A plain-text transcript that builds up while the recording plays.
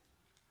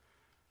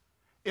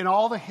In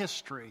all the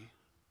history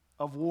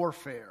of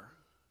warfare,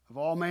 of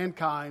all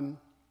mankind,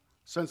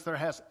 since there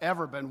has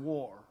ever been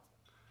war,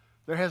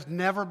 there has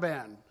never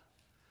been,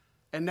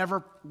 and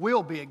never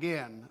will be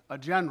again, a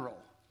general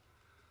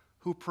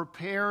who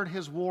prepared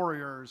his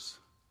warriors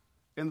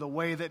in the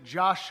way that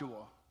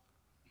Joshua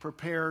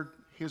prepared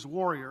his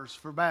warriors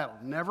for battle.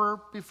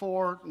 Never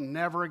before,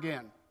 never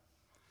again.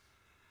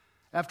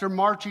 After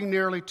marching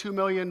nearly 2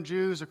 million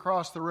Jews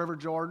across the River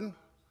Jordan,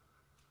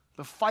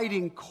 the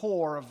fighting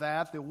core of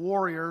that, the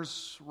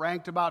warriors,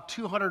 ranked about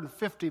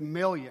 250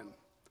 million.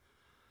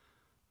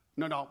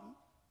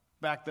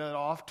 Back that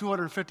off,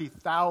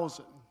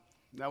 250,000.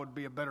 That would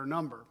be a better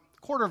number.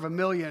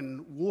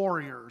 250,000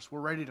 warriors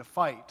were ready to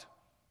fight.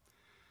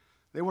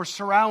 They were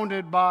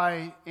surrounded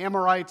by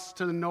Amorites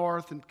to the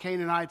north and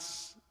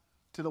Canaanites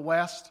to the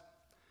west.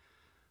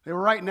 They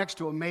were right next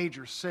to a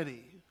major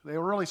city. They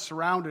were really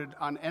surrounded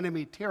on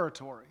enemy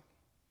territory.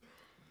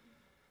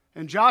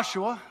 And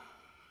Joshua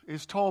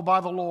is told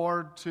by the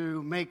Lord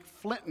to make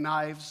flint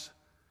knives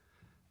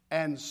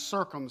and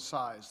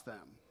circumcise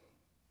them,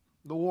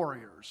 the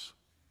warriors.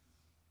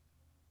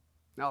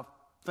 Now,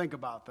 think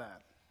about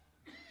that.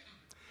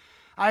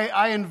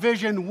 I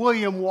envision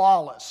William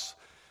Wallace,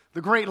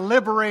 the great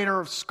liberator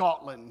of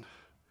Scotland,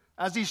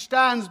 as he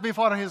stands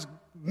before his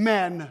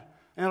men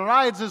and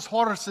rides his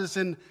horses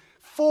in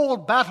full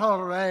battle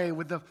array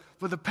with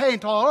the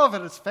paint all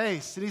over his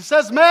face. And he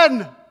says,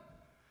 "Men,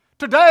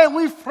 today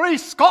we free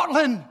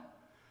Scotland.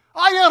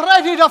 Are you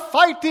ready to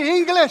fight the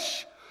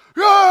English?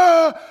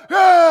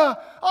 Yeah.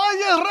 Are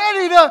you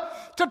ready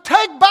to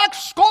take back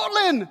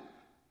Scotland?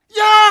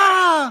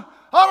 Yeah.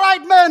 All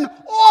right, men,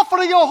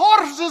 offer your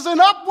horses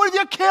and up with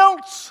your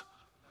kilts.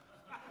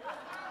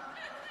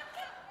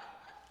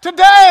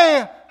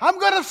 Today, I'm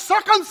going to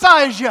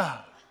circumcise you."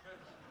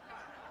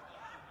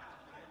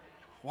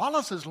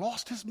 Wallace has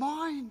lost his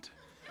mind.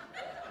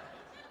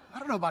 I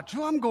don't know about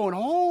you. I'm going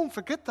home.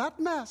 Forget that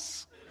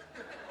mess.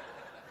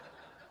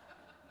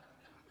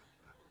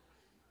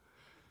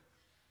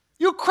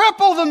 You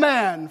cripple the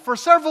man for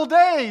several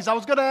days. I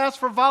was going to ask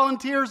for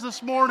volunteers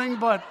this morning,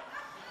 but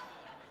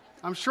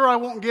I'm sure I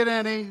won't get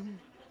any.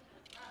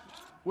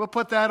 We'll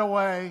put that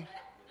away.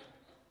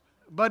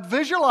 But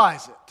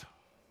visualize it.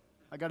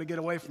 I got to get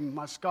away from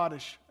my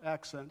Scottish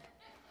accent.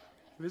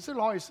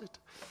 Visualize it.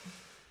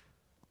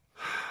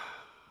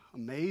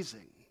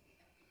 Amazing.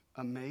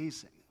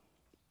 Amazing.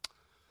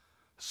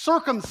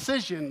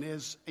 Circumcision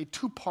is a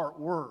two-part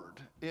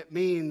word. It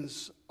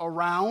means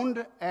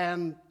around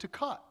and to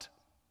cut.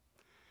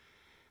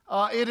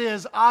 It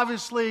is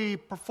obviously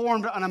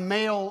performed on a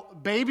male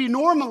baby,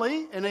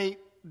 normally in 8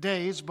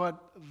 days,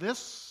 but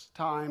this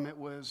time it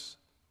was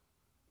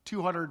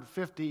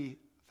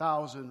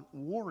 250,000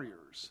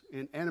 warriors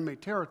in enemy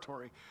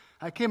territory.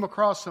 I came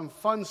across some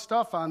fun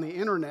stuff on the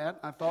internet.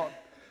 I thought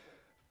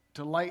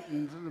to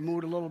lighten the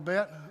mood a little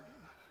bit.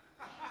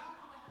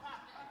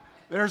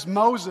 There's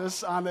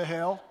Moses on the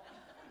hill.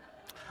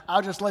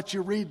 I'll just let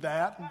you read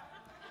that.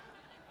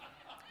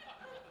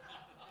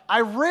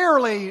 I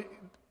rarely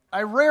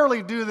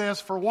do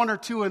this for one or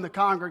two in the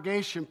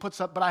congregation,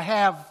 but I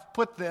have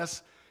put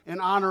this in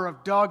honor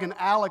of Doug and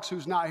Alex,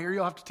 who's not here.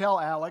 You'll have to tell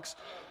Alex.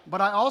 But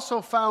I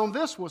also found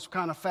this was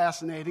kind of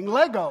fascinating.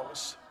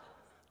 Legos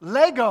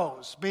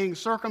being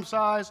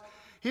circumcised.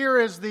 Here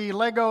is the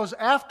Legos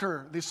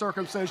after the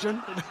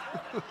circumcision.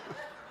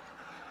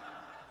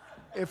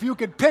 If you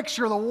could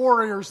picture the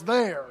warriors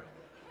there.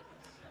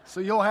 So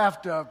you'll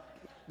have to,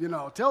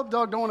 tell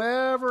Doug don't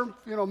ever,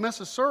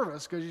 miss a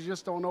service because you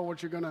just don't know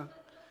what you're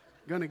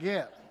gonna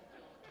get.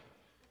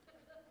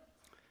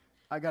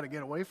 I got to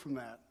get away from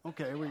that.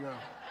 Okay, here we go.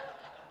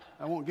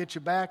 I won't get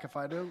you back if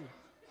I do.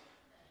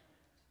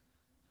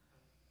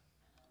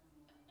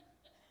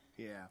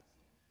 Yeah,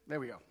 there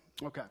we go.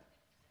 Okay.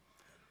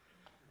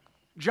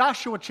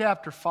 Joshua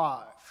chapter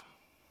 5.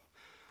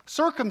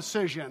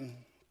 Circumcision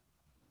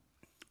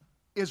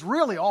is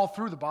really all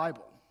through the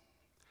Bible.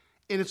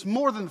 And it's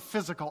more than the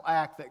physical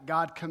act that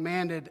God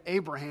commanded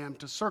Abraham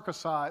to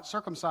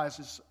circumcise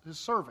his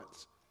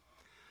servants.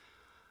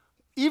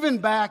 Even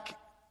back,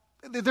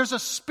 there's a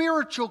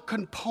spiritual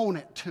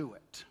component to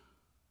it.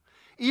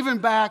 Even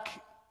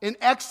back in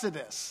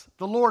Exodus,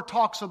 the Lord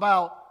talks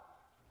about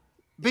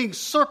being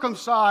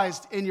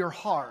circumcised in your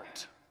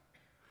heart.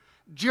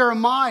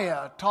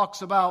 Jeremiah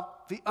talks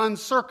about the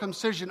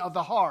uncircumcision of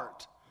the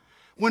heart.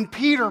 When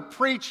Stephen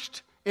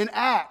preached in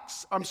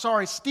Acts,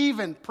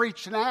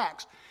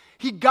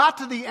 he got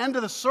to the end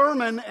of the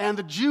sermon and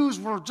the Jews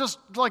were just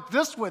like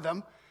this with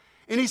him.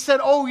 And he said,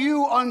 "Oh,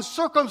 you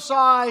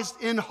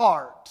uncircumcised in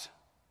heart."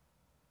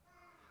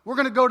 We're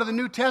going to go to the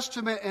New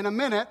Testament in a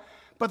minute,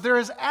 but there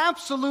is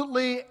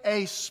absolutely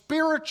a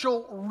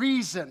spiritual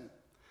reason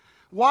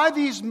why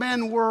these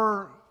men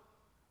were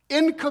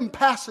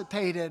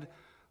incapacitated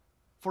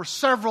for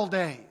several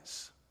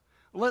days.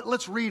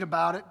 Let's read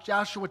about it.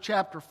 Joshua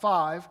chapter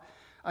 5.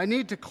 I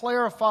need to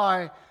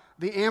clarify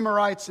the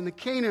Amorites and the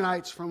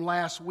Canaanites from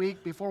last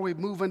week before we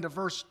move into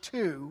verse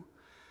 2.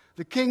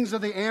 The kings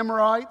of the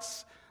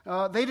Amorites,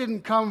 They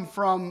didn't come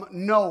from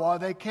Noah.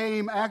 They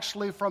came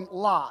actually from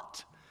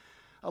Lot.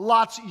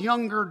 Lot's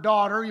younger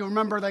daughter. You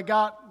remember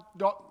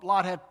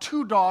Lot had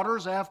two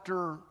daughters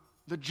after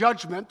the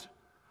judgment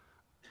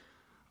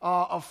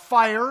of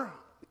fire.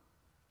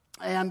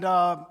 And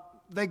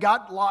they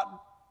got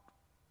Lot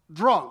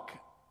drunk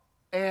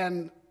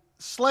and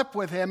slept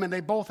with him, and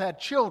they both had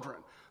children.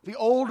 The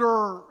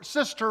older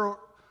sister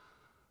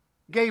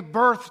gave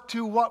birth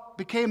to what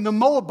became the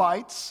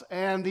Moabites,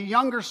 and the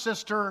younger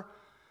sister,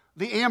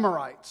 the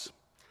Amorites.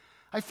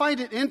 I find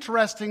it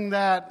interesting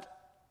that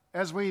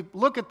as we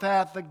look at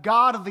that, the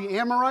god of the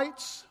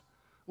Amorites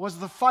was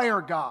the fire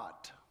god.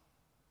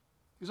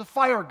 He was a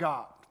fire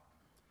god,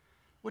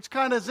 which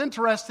kind of is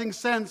interesting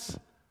since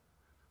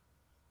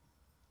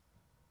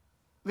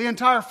the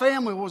entire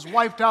family was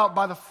wiped out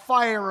by the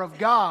fire of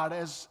God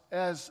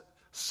as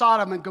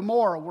Sodom and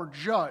Gomorrah were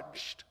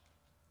judged.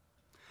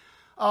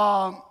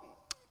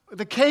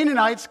 The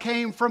Canaanites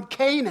came from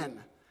Canaan,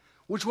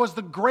 which was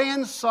the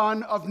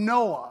grandson of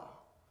Noah,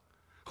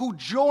 who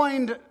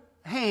joined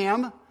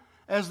Ham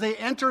as they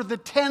entered the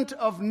tent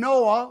of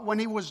Noah when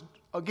he was,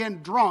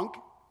 again, drunk.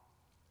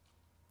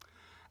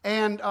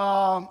 And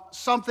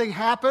something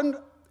happened,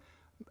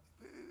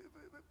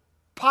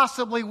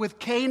 possibly with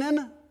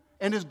Canaan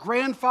and his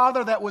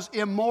grandfather, that was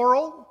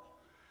immoral.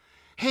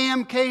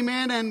 Ham came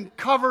in and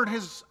covered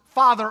his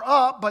father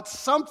up, but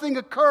something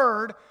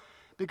occurred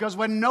because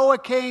when Noah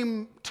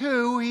came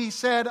to, he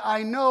said,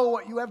 "I know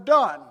what you have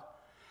done."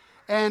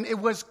 And it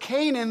was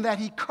Canaan that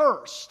he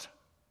cursed.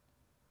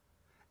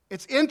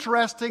 It's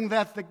interesting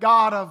that the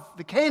god of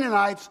the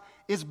Canaanites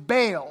is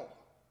Baal,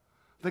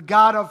 the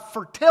god of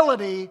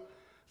fertility,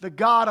 the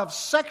god of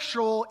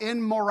sexual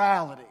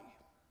immorality.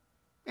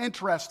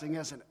 Interesting,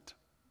 isn't it?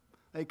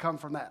 They come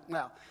from that.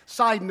 Now,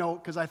 side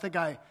note, because I think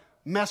I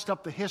messed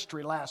up the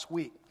history last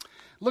week.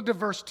 Look at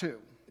verse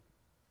 2.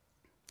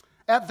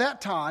 At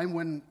that time,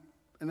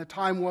 and the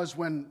time was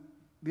when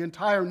the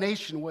entire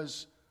nation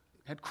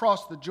had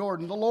crossed the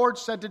Jordan, the Lord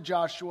said to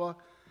Joshua,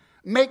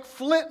 "Make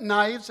flint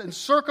knives and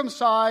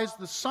circumcise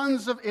the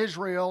sons of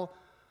Israel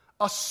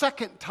a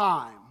second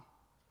time."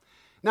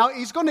 Now,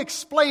 he's going to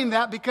explain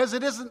that because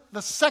it isn't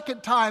the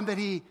second time that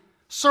he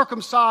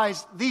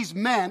circumcised these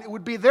men. It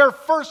would be their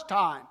first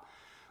time.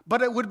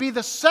 But it would be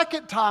the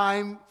second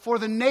time for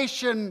the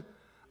nation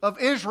of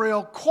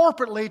Israel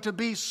corporately to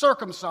be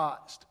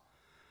circumcised.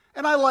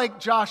 And I like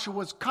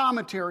Joshua's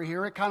commentary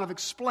here. It kind of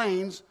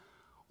explains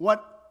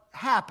what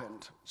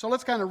happened. So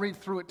let's kind of read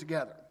through it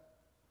together.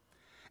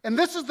 And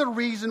this is the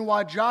reason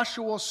why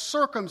Joshua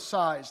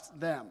circumcised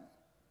them.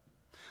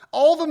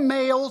 All the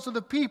males of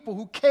the people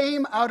who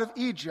came out of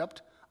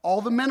Egypt,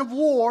 all the men of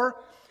war,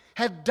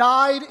 had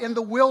died in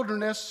the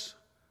wilderness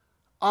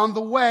on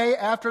the way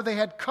after they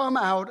had come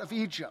out of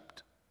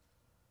Egypt.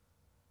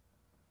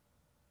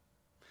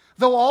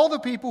 Though all the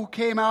people who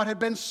came out had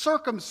been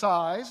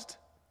circumcised,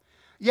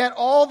 yet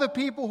all the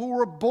people who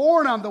were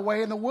born on the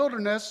way in the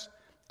wilderness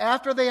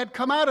after they had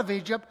come out of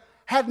Egypt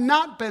had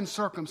not been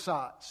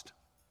circumcised.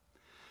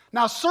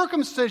 Now,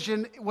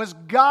 circumcision was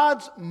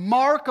God's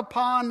mark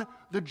upon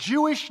the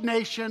Jewish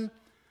nation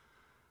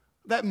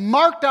that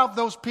marked out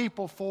those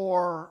people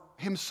for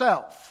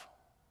himself.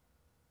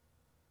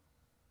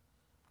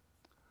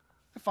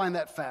 I find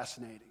that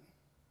fascinating.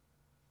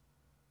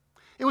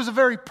 It was a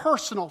very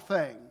personal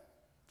thing,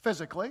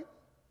 physically.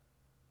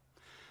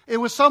 It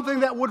was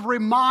something that would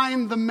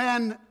remind the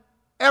men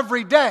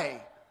every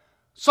day,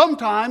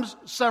 sometimes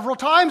several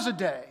times a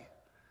day,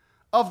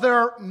 of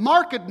their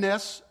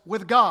markedness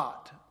with God.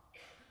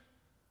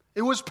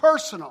 It was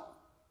personal.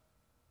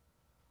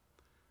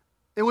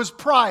 It was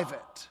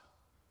private.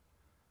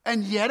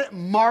 And yet it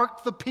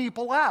marked the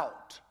people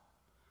out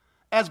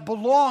as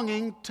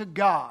belonging to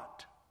God.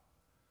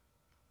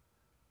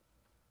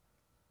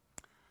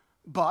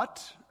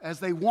 But as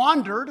they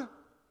wandered,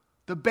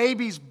 the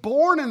babies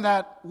born in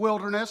that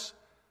wilderness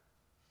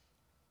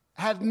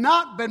had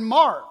not been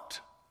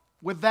marked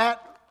with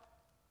that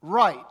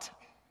rite.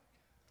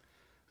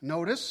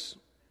 Notice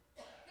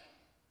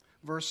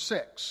verse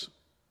 6.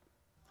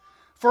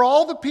 For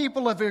all the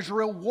people of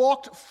Israel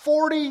walked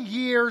 40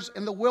 years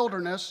in the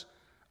wilderness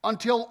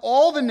until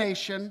all the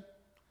nation,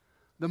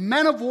 the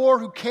men of war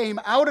who came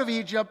out of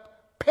Egypt,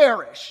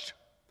 perished.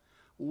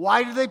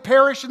 Why did they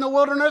perish in the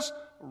wilderness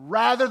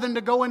rather than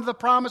to go into the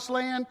promised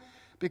land?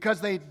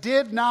 Because they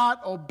did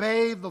not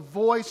obey the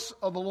voice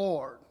of the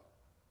Lord.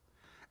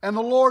 And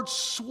the Lord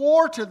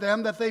swore to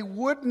them that they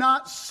would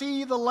not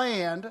see the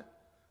land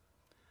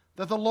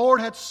that the Lord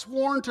had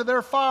sworn to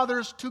their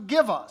fathers to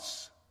give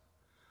us,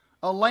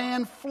 a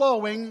land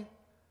flowing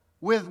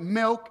with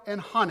milk and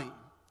honey.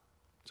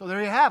 So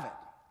there you have it.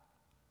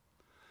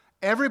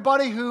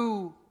 Everybody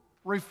who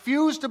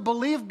refused to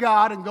believe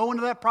God and go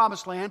into that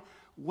promised land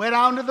went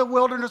out into the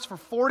wilderness for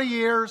 40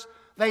 years.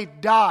 They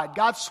died.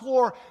 God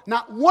swore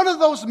not one of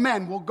those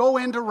men will go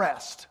into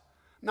rest.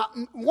 Not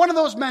one of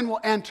those men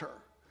will enter.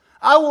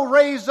 I will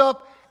raise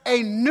up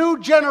a new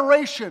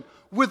generation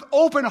with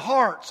open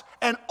hearts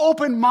and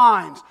open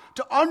minds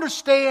to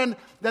understand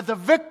that the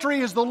victory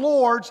is the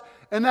Lord's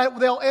and that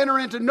they'll enter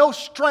into no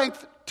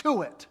strength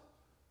to it.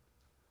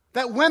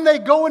 That when they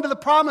go into the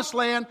promised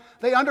land,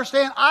 they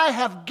understand, I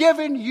have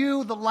given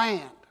you the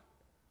land.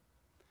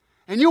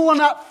 And you will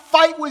not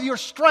fight with your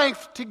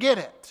strength to get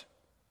it.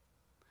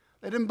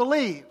 They didn't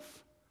believe.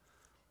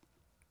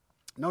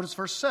 Notice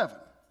verse 7.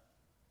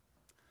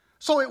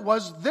 So it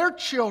was their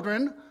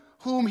children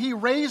whom he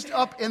raised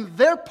up in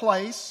their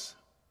place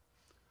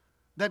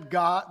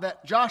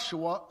that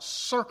Joshua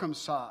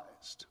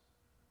circumcised.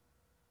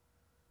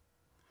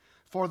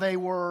 For they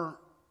were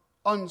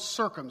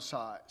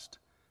uncircumcised,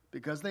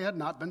 because they had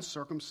not been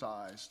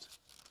circumcised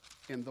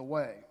in the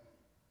way.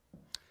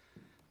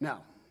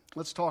 Now,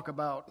 let's talk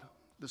about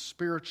the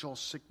spiritual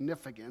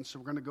significance.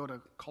 We're going to go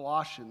to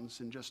Colossians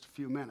in just a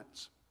few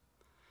minutes.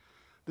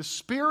 The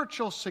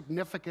spiritual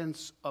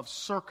significance of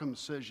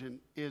circumcision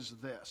is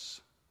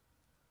this: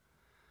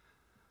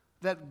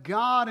 that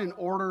God, in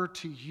order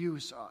to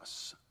use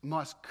us,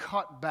 must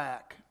cut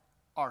back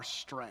our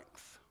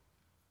strength.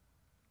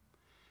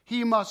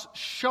 He must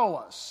show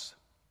us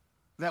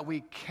that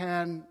we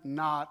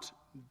cannot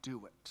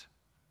do it.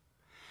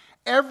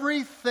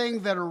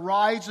 Everything that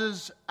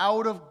arises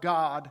out of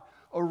God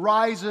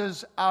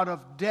arises out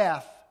of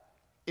death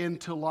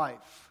into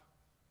life.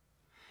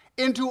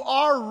 Into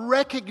our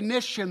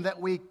recognition that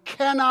we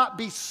cannot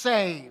be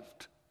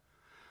saved.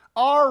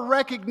 Our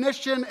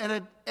recognition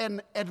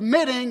and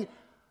admitting,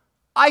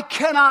 I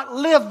cannot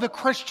live the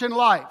Christian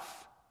life.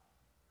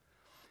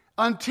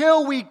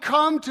 Until we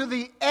come to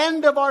the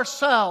end of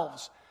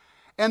ourselves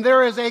and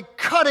there is a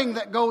cutting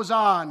that goes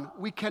on,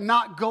 we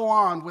cannot go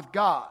on with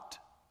God.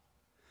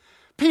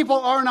 People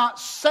are not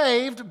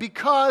saved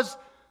because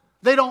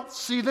they don't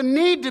see the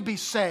need to be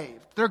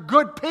saved. They're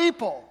good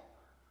people.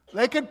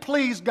 They could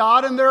please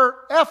God in their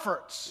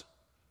efforts.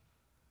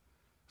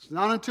 It's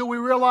not until we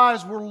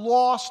realize we're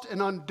lost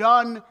and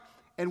undone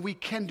and we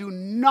can do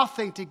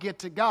nothing to get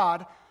to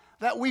God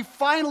that we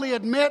finally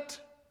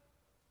admit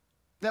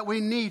that we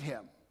need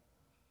Him.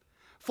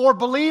 For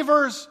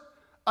believers,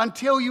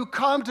 until you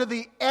come to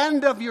the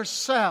end of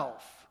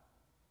yourself,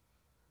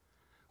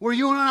 where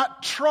you will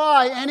not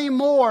try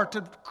anymore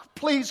to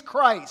please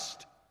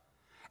Christ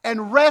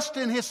and rest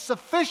in His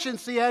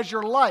sufficiency as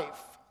your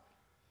life,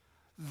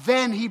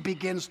 then He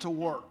begins to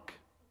work.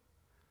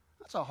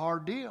 That's a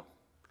hard deal.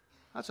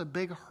 That's a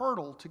big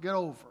hurdle to get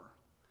over.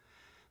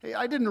 Hey,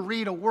 I didn't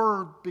read a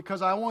word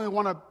because I only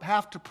want to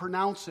have to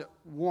pronounce it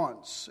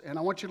once. And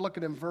I want you to look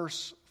at it in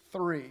verse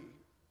 3.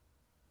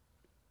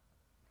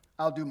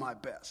 I'll do my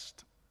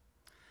best.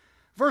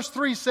 Verse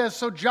 3 says,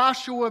 So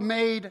Joshua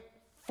made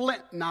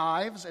flint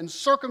knives and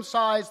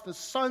circumcised the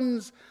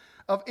sons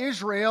of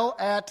Israel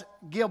at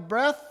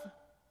Gilbreth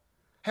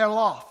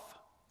Heloth.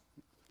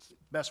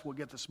 Best we'll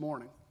get this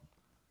morning.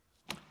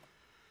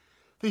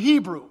 The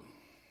Hebrew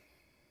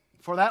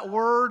for that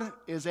word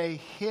is a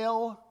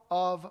hill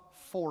of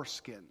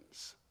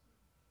foreskins.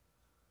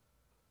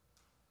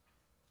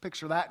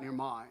 Picture that in your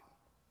mind.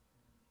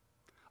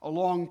 A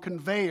long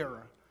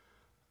conveyor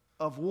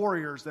of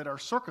warriors that are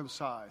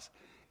circumcised.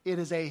 It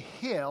is a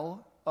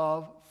hill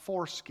of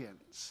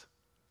foreskins.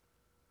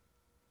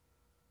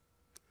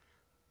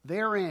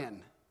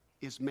 Therein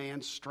is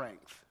man's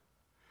strength.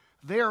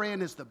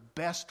 Therein is the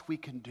best we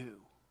can do.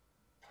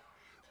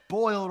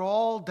 Boil it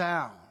all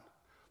down,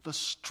 the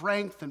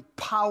strength and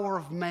power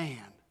of man,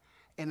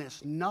 and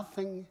it's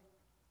nothing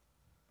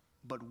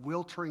but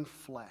weltering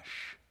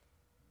flesh.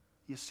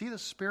 You see the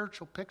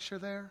spiritual picture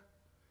there?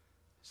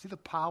 See the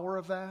power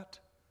of that?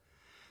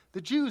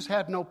 The Jews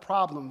had no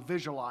problem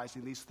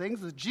visualizing these things.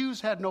 The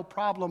Jews had no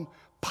problem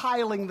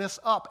piling this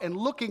up and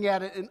looking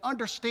at it and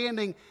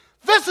understanding,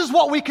 this is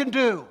what we can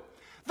do.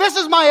 This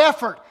is my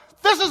effort.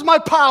 This is my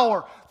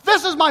power.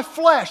 This is my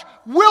flesh,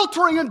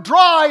 wilting and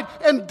dried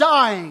and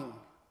dying.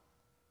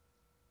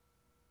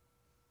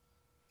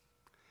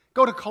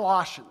 Go to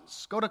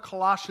Colossians. Go to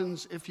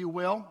Colossians, if you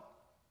will.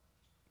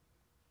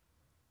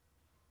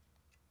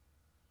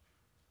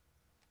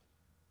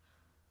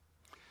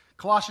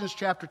 Colossians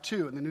chapter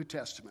 2 in the New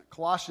Testament.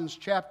 Colossians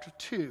chapter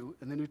 2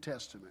 in the New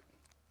Testament.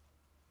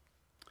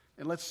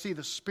 And let's see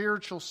the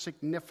spiritual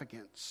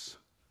significance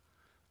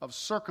of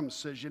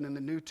circumcision in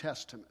the New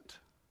Testament.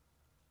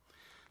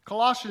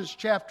 Colossians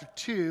chapter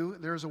 2,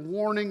 there's a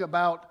warning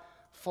about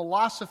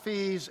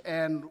philosophies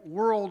and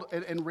world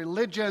and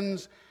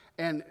religions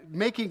and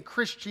making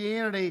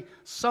Christianity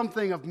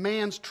something of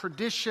man's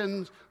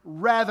traditions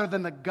rather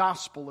than the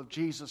gospel of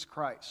Jesus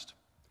Christ.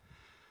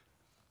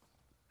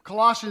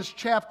 Colossians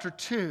chapter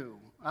 2,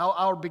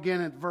 I'll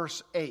begin at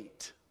verse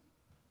 8.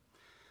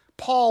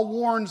 Paul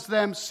warns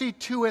them, see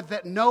to it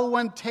that no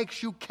one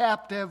takes you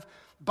captive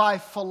by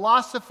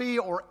philosophy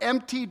or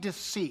empty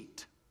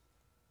deceit,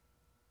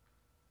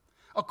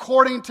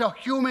 according to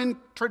human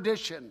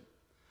tradition,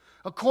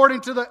 according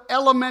to the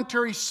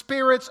elementary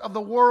spirits of the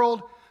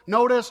world,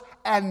 notice,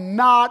 and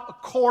not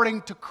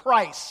according to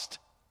Christ.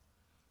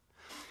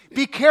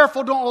 Be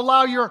careful, don't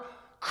allow your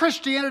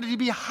Christianity to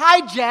be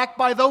hijacked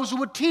by those who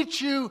would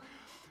teach you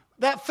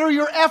that through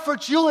your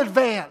efforts you'll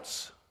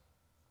advance.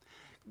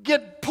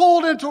 Get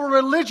pulled into a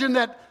religion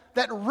that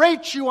that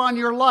rates you on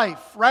your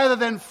life rather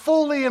than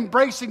fully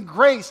embracing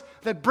grace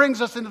that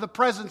brings us into the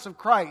presence of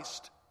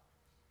Christ.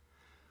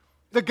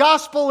 The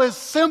gospel is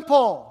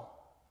simple.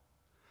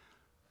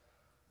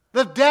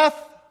 The death,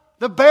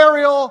 the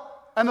burial,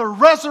 and the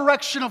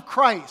resurrection of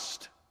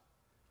Christ.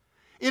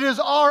 It is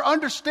our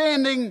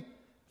understanding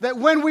that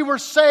when we were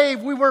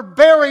saved, we were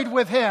buried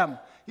with Him.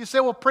 You say,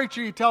 well,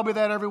 preacher, you tell me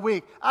that every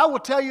week. I will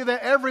tell you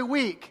that every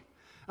week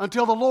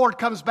until the Lord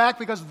comes back,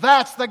 because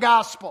that's the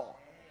gospel.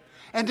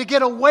 And to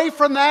get away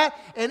from that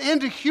and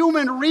into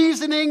human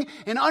reasoning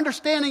and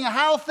understanding of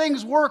how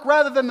things work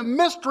rather than the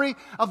mystery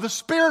of the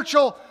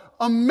spiritual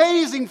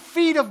amazing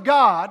feet of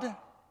God,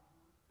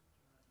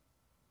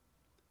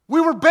 we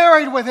were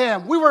buried with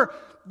Him. We were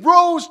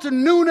rose to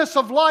newness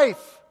of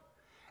life.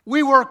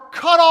 We were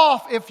cut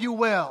off, if you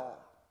will.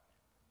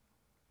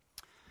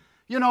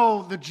 You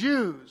know, the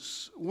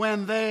Jews,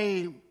 when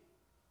they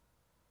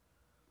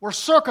were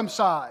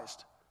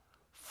circumcised,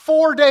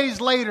 4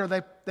 days later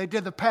they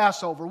did the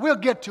Passover. We'll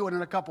get to it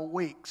in a couple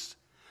weeks.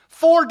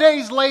 4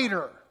 days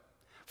later,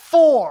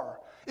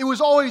 it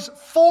was always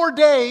 4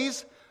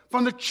 days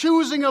from the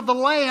choosing of the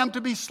lamb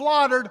to be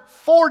slaughtered.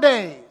 4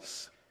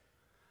 days.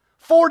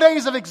 4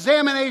 days of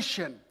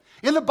examination.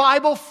 In the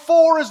Bible,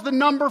 4 is the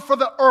number for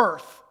the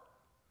earth.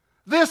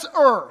 This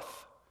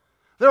earth.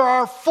 There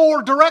are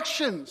 4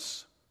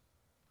 directions.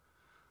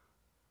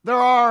 There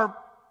are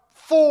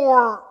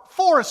 4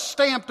 is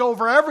stamped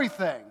over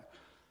everything.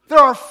 There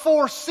are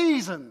 4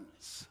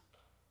 seasons.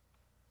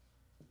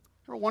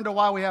 You ever wonder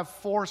why we have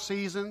 4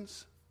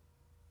 seasons?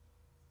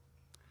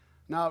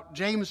 Now,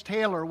 James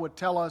Taylor would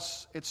tell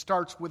us it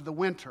starts with the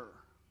winter.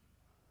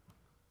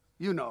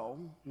 You know,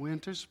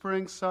 winter,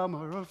 spring,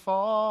 summer, or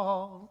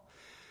fall.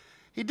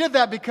 He did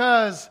that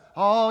because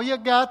all you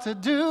got to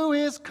do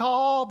is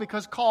call,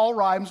 because call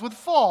rhymes with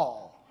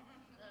fall.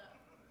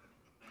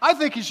 I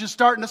think you should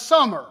start in the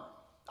summer.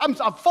 I'm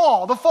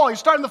fall. You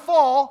start in the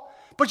fall,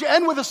 but you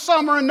end with the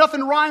summer, and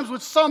nothing rhymes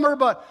with summer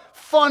but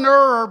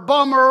funner or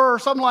bummer or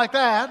something like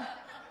that.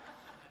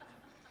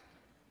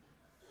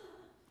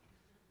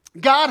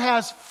 God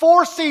has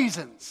 4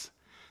 seasons.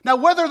 Now,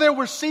 whether there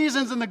were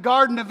seasons in the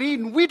Garden of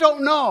Eden, we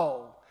don't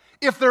know.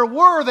 If there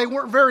were, they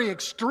weren't very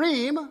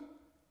extreme.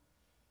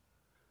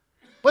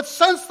 But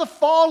since the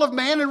fall of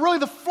man, and really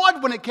the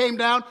flood when it came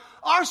down,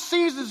 our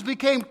seasons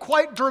became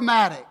quite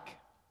dramatic.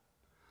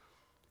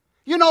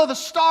 You know, the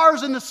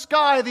stars in the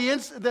sky,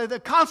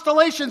 the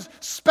constellations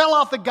spell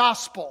out the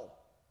gospel.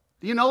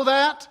 Do you know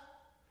that?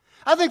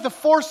 I think the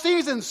 4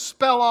 seasons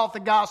spell out the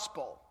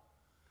gospel.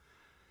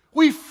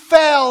 We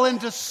fell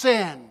into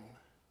sin.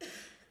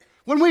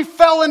 When we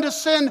fell into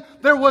sin,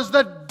 there was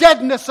the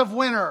deadness of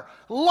winter.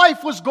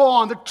 Life was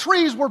gone. The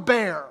trees were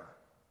bare.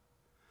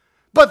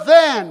 But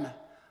then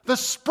the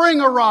spring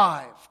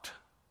arrived.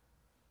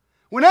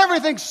 When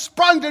everything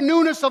sprung to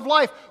newness of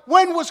life.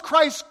 When was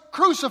Christ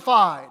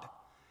crucified?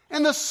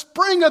 In the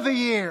spring of the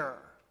year.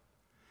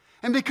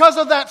 And because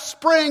of that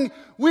spring,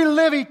 we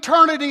live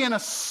eternity in a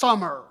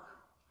summer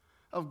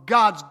of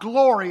God's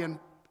glory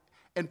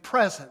and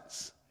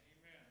presence.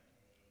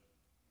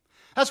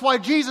 That's why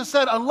Jesus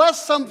said,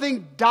 unless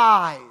something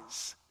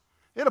dies,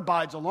 it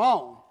abides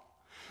alone.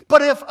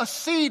 But if a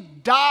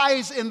seed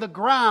dies in the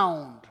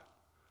ground,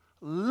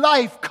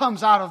 life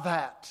comes out of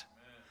that.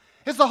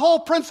 It's the whole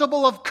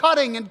principle of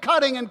cutting and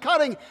cutting and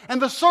cutting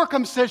and the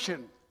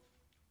circumcision.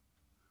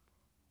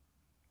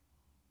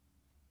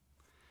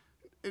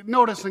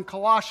 Notice in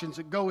Colossians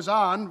it goes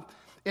on,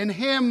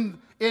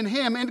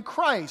 in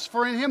Christ,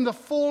 for in Him the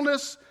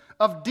fullness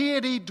of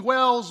deity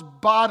dwells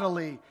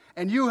bodily,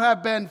 and you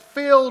have been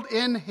filled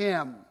in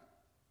Him.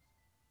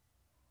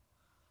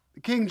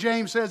 The King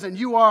James says, and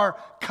you are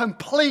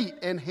complete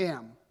in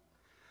Him,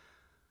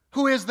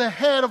 who is the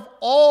head of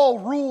all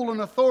rule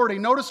and authority.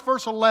 Notice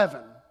verse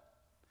 11.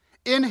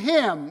 In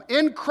Him,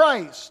 in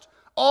Christ,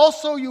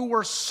 also you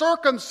were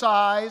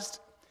circumcised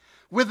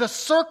with a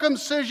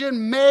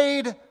circumcision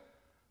made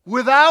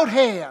without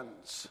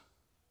hands.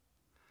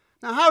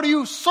 Now, how do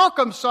you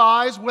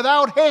circumcise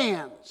without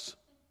hands?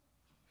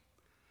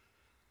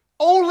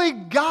 Only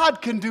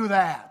God can do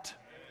that.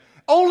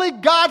 Only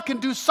God can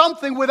do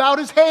something without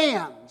His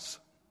hands.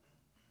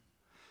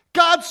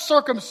 God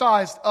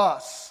circumcised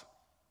us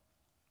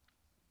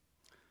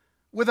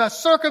with a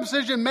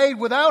circumcision made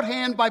without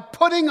hand by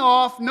putting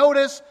off,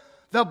 notice,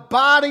 the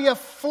body of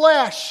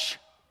flesh.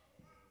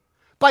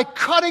 By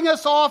cutting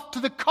us off to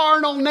the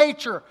carnal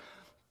nature,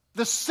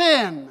 the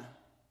sin.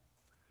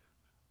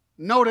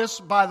 Notice,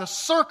 by the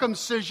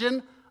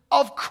circumcision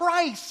of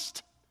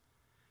Christ.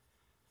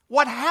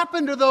 What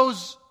happened to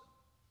those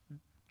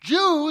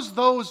Jews,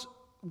 those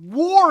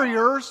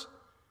warriors,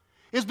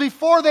 is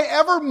before they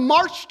ever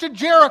marched to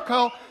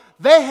Jericho,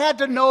 they had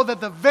to know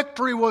that the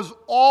victory was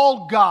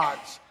all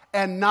God's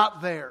and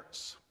not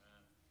theirs.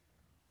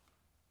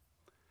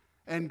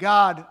 And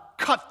God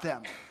cut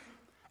them,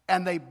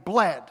 and they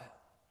bled,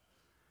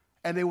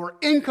 and they were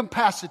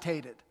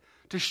incapacitated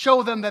to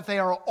show them that they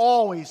are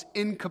always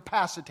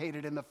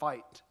incapacitated in the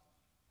fight.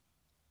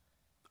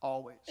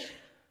 Always.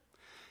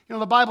 You know,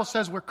 the Bible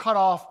says we're cut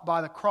off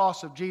by the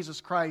cross of Jesus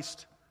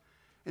Christ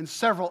in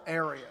several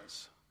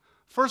areas.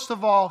 First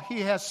of all,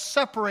 He has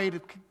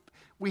separated.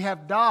 We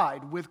have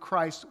died with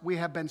Christ. We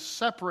have been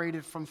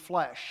separated from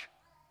flesh.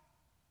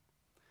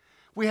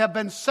 We have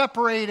been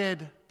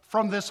separated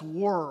from this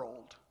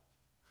world.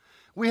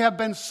 We have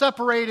been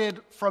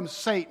separated from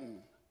Satan.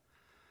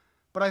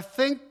 But I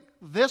think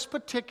this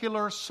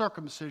particular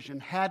circumcision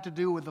had to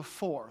do with the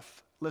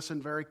fourth.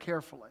 Listen very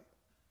carefully.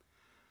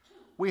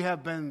 We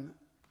have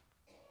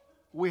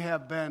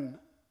been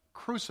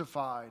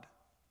crucified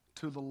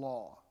to the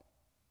law.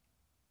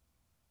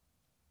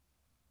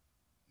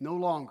 No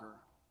longer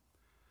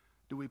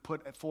do we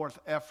put forth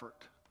effort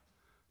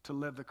to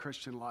live the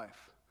Christian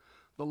life.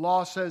 The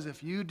law says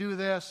if you do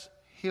this,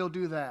 He'll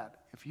do that.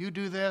 If you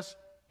do this,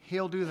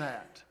 He'll do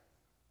that.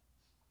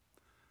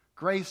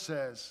 Grace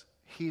says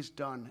He's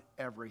done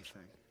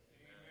everything.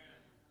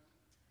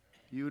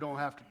 You don't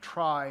have to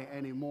try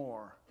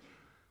anymore.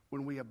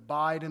 When we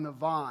abide in the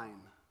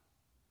vine,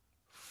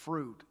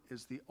 fruit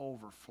is the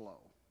overflow.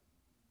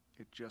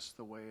 It's just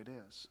the way it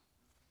is.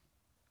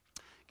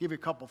 Give you a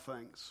couple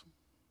things.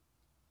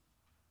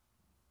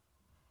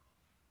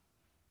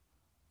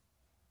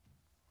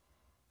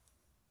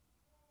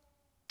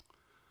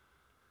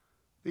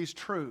 These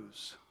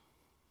truths,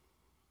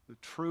 the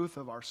truth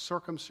of our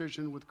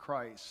circumcision with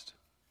Christ,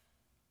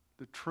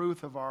 the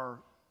truth of our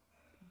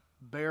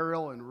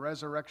burial and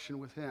resurrection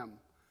with Him,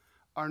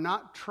 are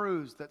not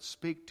truths that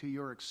speak to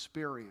your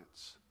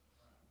experience.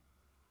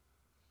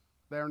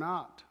 They're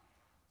not.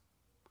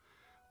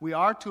 We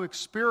are to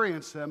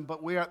experience them,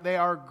 but they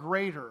are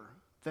greater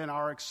than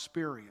our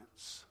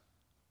experience.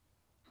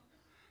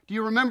 Do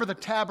you remember the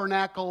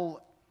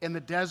tabernacle in the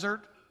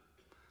desert?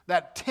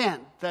 That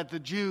tent that the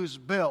Jews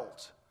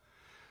built.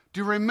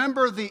 Do you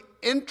remember the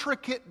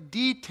intricate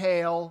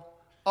detail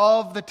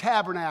of the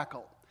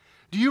tabernacle?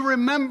 Do you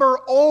remember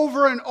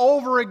over and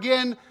over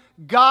again,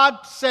 God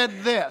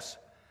said this,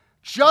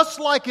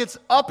 just like it's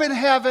up in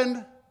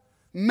heaven,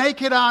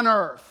 make it on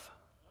earth.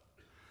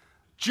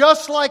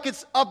 Just like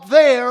it's up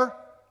there,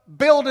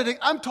 build it.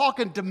 I'm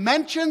talking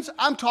dimensions,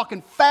 I'm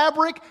talking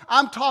fabric,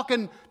 I'm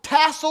talking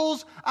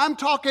tassels, I'm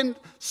talking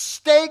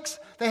stakes.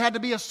 They had to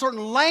be a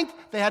certain length.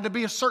 They had to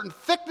be a certain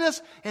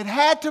thickness. It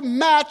had to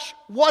match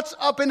what's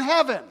up in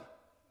heaven.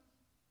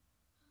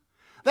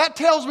 That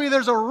tells me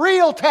there's a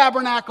real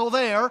tabernacle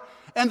there,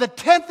 and the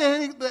tent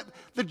that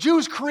the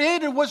Jews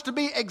created was to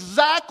be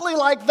exactly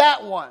like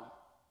that one.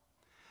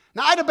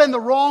 Now, I'd have been the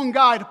wrong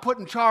guy to put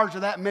in charge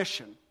of that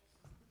mission.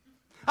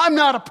 I'm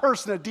not a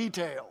person of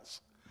details.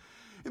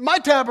 My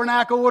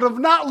tabernacle would have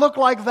not looked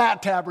like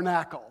that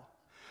tabernacle.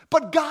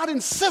 But God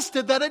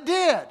insisted that it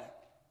did.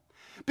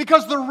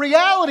 Because the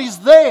reality's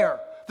there.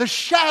 The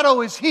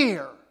shadow is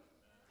here.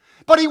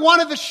 But He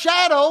wanted the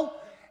shadow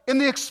and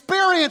the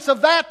experience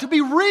of that to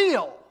be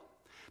real.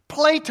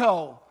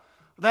 Plato,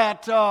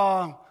 that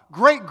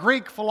great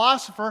Greek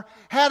philosopher,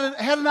 had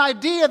an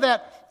idea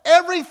that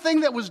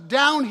everything that was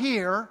down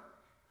here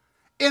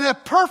in a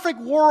perfect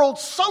world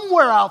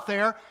somewhere out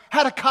there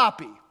had a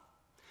copy.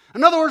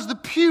 In other words, the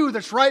pew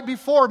that's right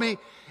before me,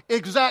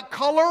 exact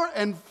color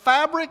and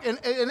fabric and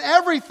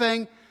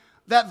everything,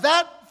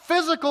 that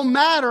physical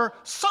matter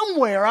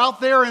somewhere out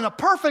there in a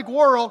perfect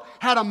world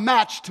had a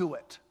match to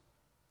it.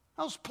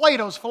 That was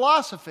Plato's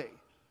philosophy.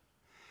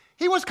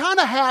 He was kind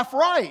of half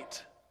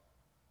right.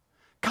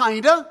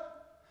 Kind of.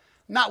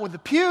 Not with the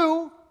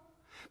pew.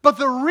 But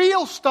the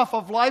real stuff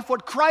of life,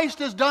 what Christ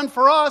has done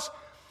for us,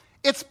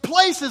 its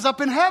place is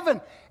up in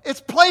heaven. Its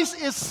place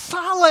is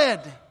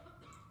solid.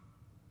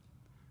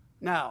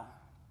 Now,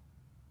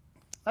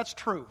 that's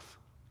truth.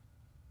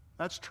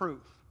 That's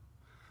truth.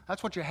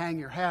 That's what you hang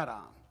your hat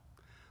on.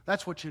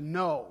 That's what you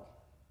know.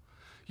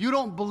 You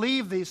don't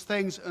believe these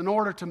things in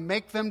order to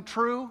make them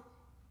true.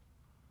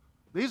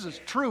 These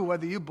is true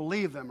whether you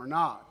believe them or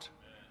not.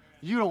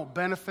 You don't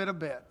benefit a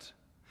bit.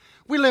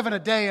 We live in a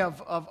day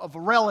of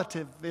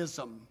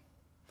relativism,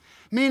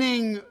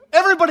 meaning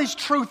everybody's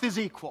truth is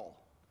equal.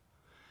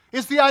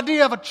 It's the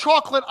idea of a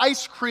chocolate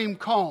ice cream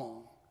cone.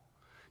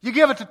 You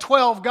give it to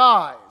 12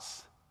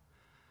 guys.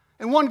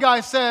 And one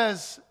guy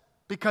says,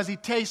 because he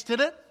tasted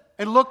it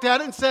and looked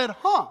at it and said,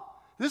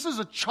 this is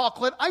a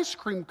chocolate ice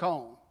cream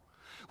cone.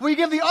 Well, you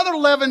give the other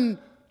 11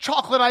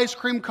 chocolate ice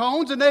cream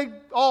cones and they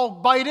all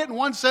bite it and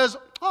one says,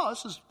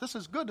 this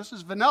is good, this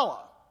is vanilla.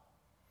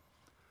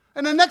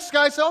 And the next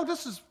guy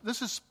says,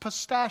 this is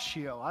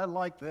pistachio, I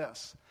like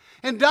this.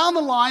 And down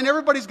the line,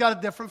 everybody's got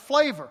a different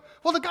flavor.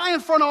 Well, the guy in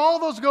front of all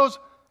those goes,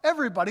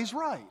 everybody's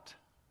right.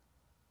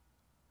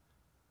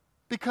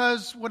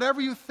 Because whatever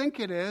you think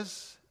it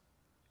is,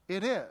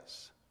 it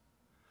is.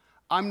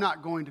 I'm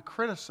not going to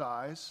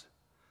criticize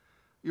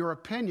your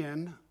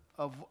opinion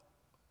of,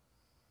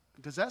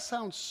 does that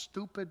sound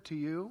stupid to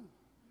you?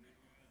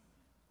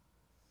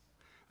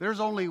 There's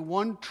only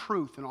one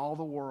truth in all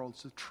the world.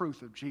 It's the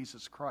truth of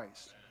Jesus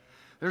Christ.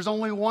 There's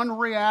only one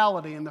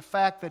reality in the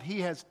fact that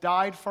He has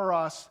died for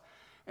us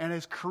and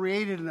has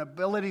created an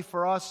ability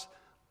for us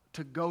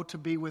to go to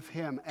be with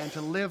Him and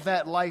to live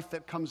that life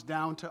that comes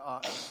down to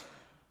us.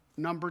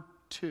 Number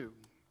 2,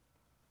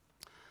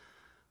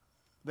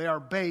 they are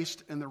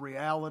based in the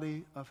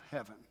reality of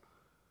heaven.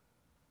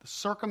 The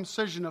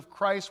circumcision of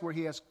Christ, where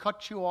he has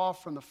cut you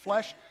off from the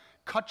flesh,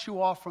 cut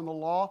you off from the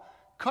law,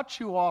 cut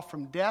you off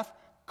from death,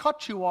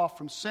 cut you off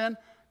from sin,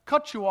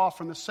 cut you off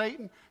from the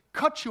Satan,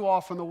 cut you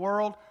off from the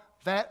world.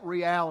 That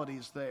reality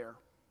is there.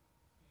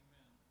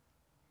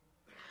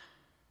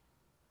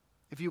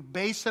 If you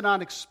base it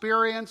on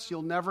experience,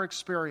 you'll never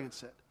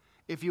experience it.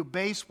 If you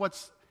base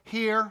what's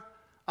here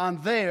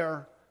on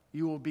there,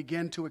 you will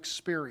begin to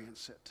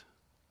experience it.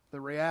 The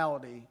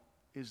reality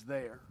is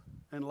there.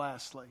 And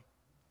lastly,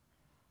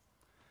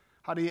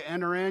 how do you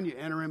enter in? You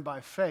enter in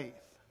by faith.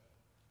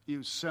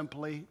 You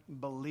simply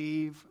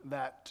believe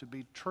that to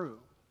be true.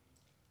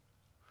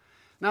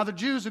 Now, the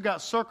Jews who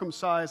got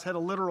circumcised had a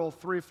literal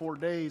 3-4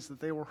 days that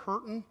they were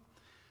hurting,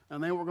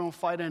 and they were going to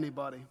fight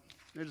anybody.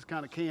 They just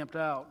kind of camped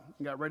out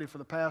and got ready for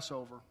the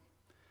Passover.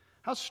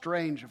 How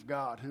strange of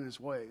God in his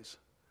ways.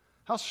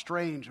 How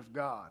strange of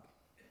God.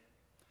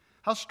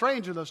 How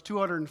strange are those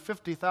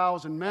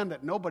 250,000 men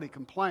that nobody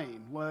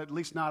complained, well, at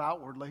least not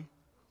outwardly.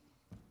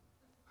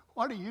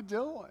 What are you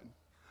doing?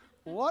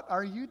 What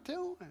are you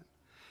doing?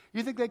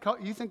 You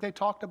think they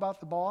talked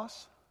about the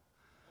boss?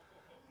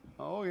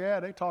 Oh, yeah,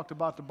 they talked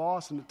about the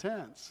boss in the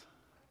tents.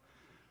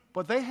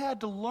 But they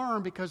had to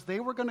learn, because they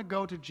were going to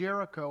go to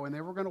Jericho and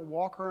they were going to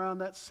walk around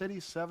that city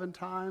 7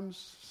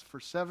 times for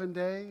 7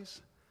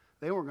 days.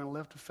 They weren't going to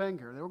lift a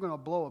finger. They were going to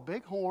blow a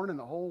big horn and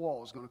the whole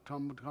wall was going to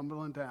come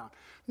tumbling down.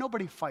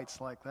 Nobody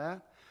fights like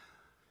that.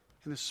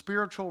 In the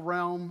spiritual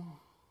realm,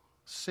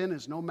 sin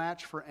is no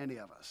match for any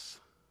of us.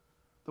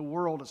 The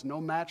world is no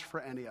match for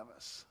any of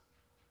us.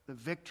 The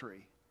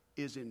victory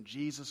is in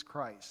Jesus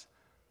Christ.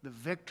 The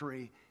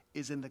victory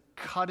is in the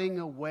cutting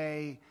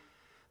away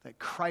that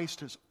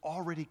Christ has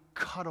already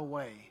cut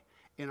away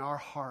in our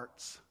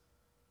hearts.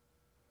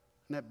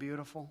 Isn't that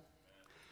beautiful?